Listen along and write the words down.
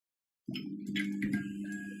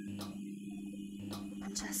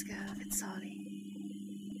Francesco Vezzoli.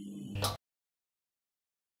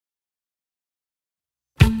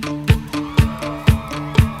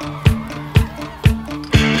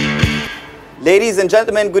 Ladies and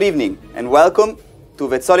gentlemen, good evening and welcome to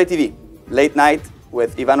Vezzoli TV, Late Night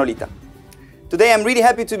with Olita. Today I'm really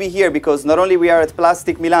happy to be here because not only we are at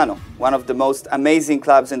Plastic Milano, one of the most amazing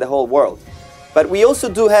clubs in the whole world, but we also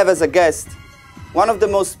do have as a guest one of the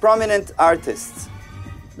most prominent artists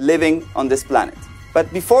living on this planet.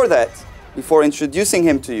 But before that, before introducing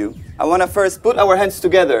him to you, I want to first put our hands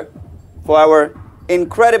together for our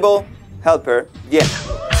incredible helper, Vienna.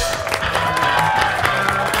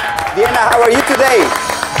 Vienna, how are you today?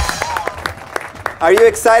 Are you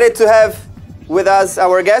excited to have with us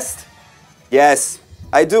our guest? Yes,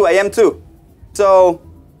 I do, I am too. So,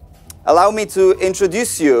 allow me to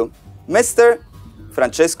introduce you, Mr.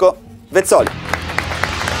 Francesco Vezzoli.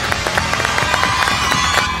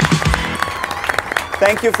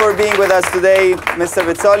 Thank you for being with us today, Mr.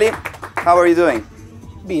 Vezzoli. How are you doing?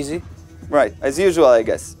 Busy. Right, as usual, I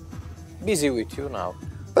guess. Busy with you now.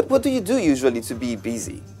 But what do you do usually to be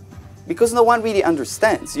busy? Because no one really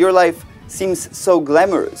understands. Your life seems so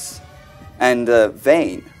glamorous and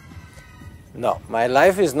vain. No, my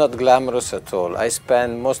life is not glamorous at all. I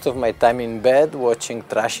spend most of my time in bed watching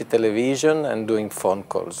trashy television and doing phone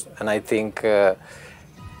calls. And I think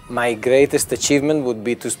my greatest achievement would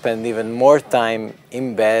be to spend even more time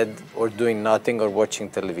in bed or doing nothing or watching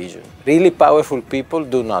television. Really powerful people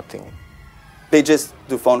do nothing. They just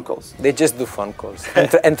do phone calls. They just do phone calls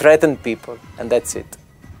and threaten people, and that's it.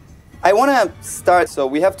 I want to start, so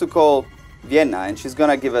we have to call Vienna, and she's going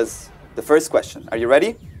to give us the first question. Are you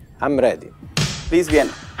ready? I'm ready. Please,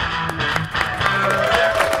 Vienna.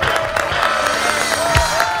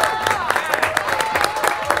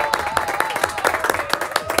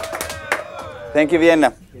 Thank you,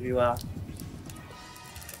 Vienna. Here you are.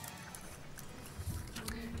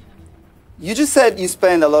 You just said you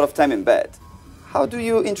spend a lot of time in bed. How do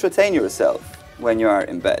you entertain yourself when you are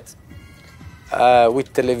in bed?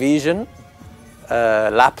 With television,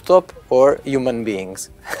 laptop, or human beings.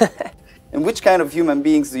 And which kind of human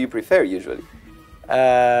beings do you prefer usually?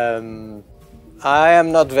 I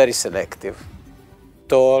am not very selective.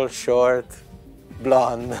 Tall, short,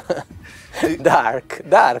 blonde, dark.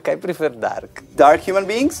 I prefer dark. Dark human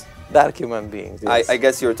beings? Dark human beings, yes. I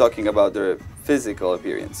guess you're talking about their physical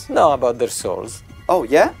appearance. No, about their souls. Oh,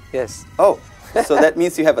 yeah? Yes. Oh, so that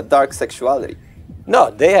means you have a dark sexuality. No,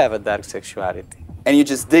 they have a dark sexuality. And you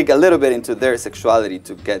just dig a little bit into their sexuality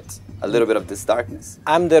to get a little bit of this darkness.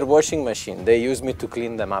 I'm their washing machine. They use me to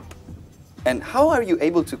clean them up. And how are you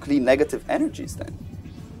able to clean negative energies then?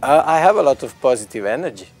 I have a lot of positive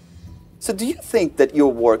energy. So do you think that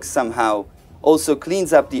your work somehow also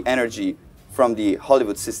cleans up the energy from the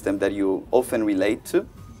Hollywood system that you often relate to?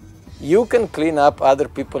 You can clean up other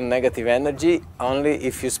people's negative energy only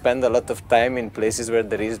if you spend a lot of time in places where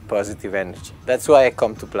there is positive energy. That's why I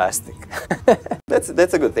come to plastic. That's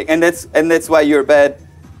a good thing. And that's why your bed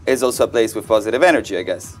is also a place with positive energy, I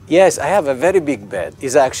guess. Yes, I have a very big bed.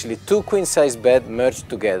 It's actually 2 queen-size beds merged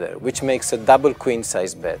together, which makes a double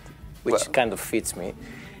queen-size bed, which kind of fits me.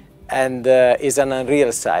 And is an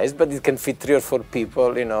unreal size, but it can fit 3 or 4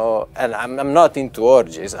 people, you know. And I'm not into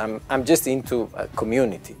orgies. I'm just into a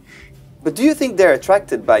community. But do you think they're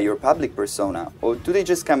attracted by your public persona, or do they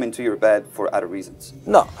just come into your bed for other reasons?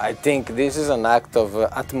 No, I think this is an act of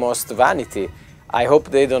utmost vanity. I hope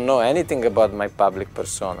they don't know anything about my public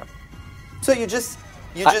persona. So you just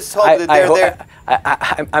hope that they're there?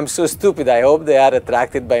 I'm so stupid. I hope they are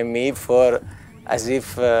attracted by me as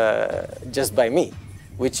if just by me,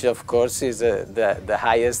 which of course is the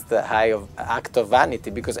highest act of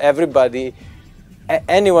vanity, because everybody,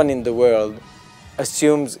 anyone in the world,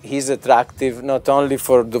 assumes he's attractive not only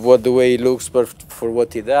for the way he looks, but for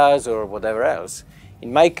what he does or whatever else.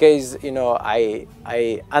 In my case, you know,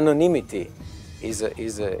 anonymity is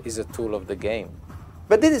a tool of the game.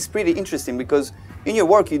 But this is pretty interesting because in your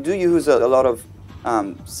work you do use a lot of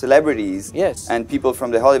celebrities and people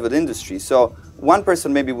from the Hollywood industry. So one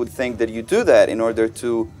person maybe would think that you do that in order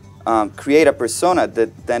to create a persona that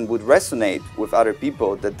then would resonate with other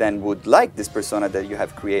people that then would like this persona that you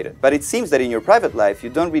have created. But it seems that in your private life,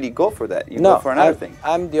 you don't really go for that. You go for another thing.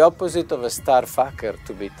 I'm the opposite of a star fucker,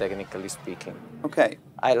 to be technically speaking. Okay.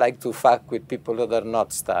 I like to fuck with people that are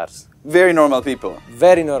not stars. Very normal people.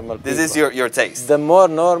 Very normal people. This is your taste. The more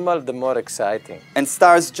normal, the more exciting. And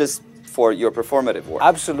stars just for your performative work.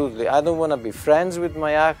 Absolutely. I don't want to be friends with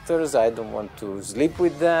my actors. I don't want to sleep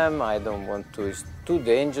with them. I don't want to. It's too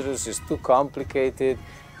dangerous. It's too complicated.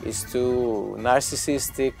 is too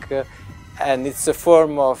narcissistic, and it's a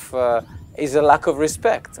form of, is a lack of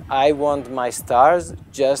respect. I want my stars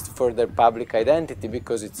just for their public identity,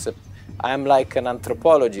 because I'm like an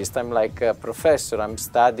anthropologist, I'm like a professor, I'm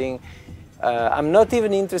studying. I'm not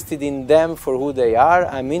even interested in them for who they are,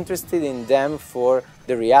 I'm interested in them for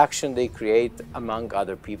the reaction they create among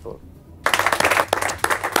other people.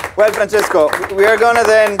 Well, Francesco, we are going to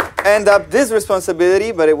then end up this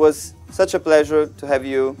responsibility, but it was such a pleasure to have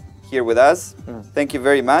you here with us. Thank you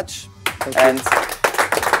very much. Thank you. And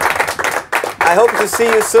I hope to see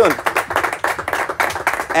you soon.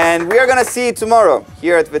 And we are going to see you tomorrow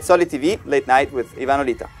here at Vezzoli TV, late night with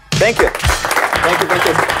Olita. Thank you. Thank you,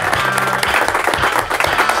 Francesco.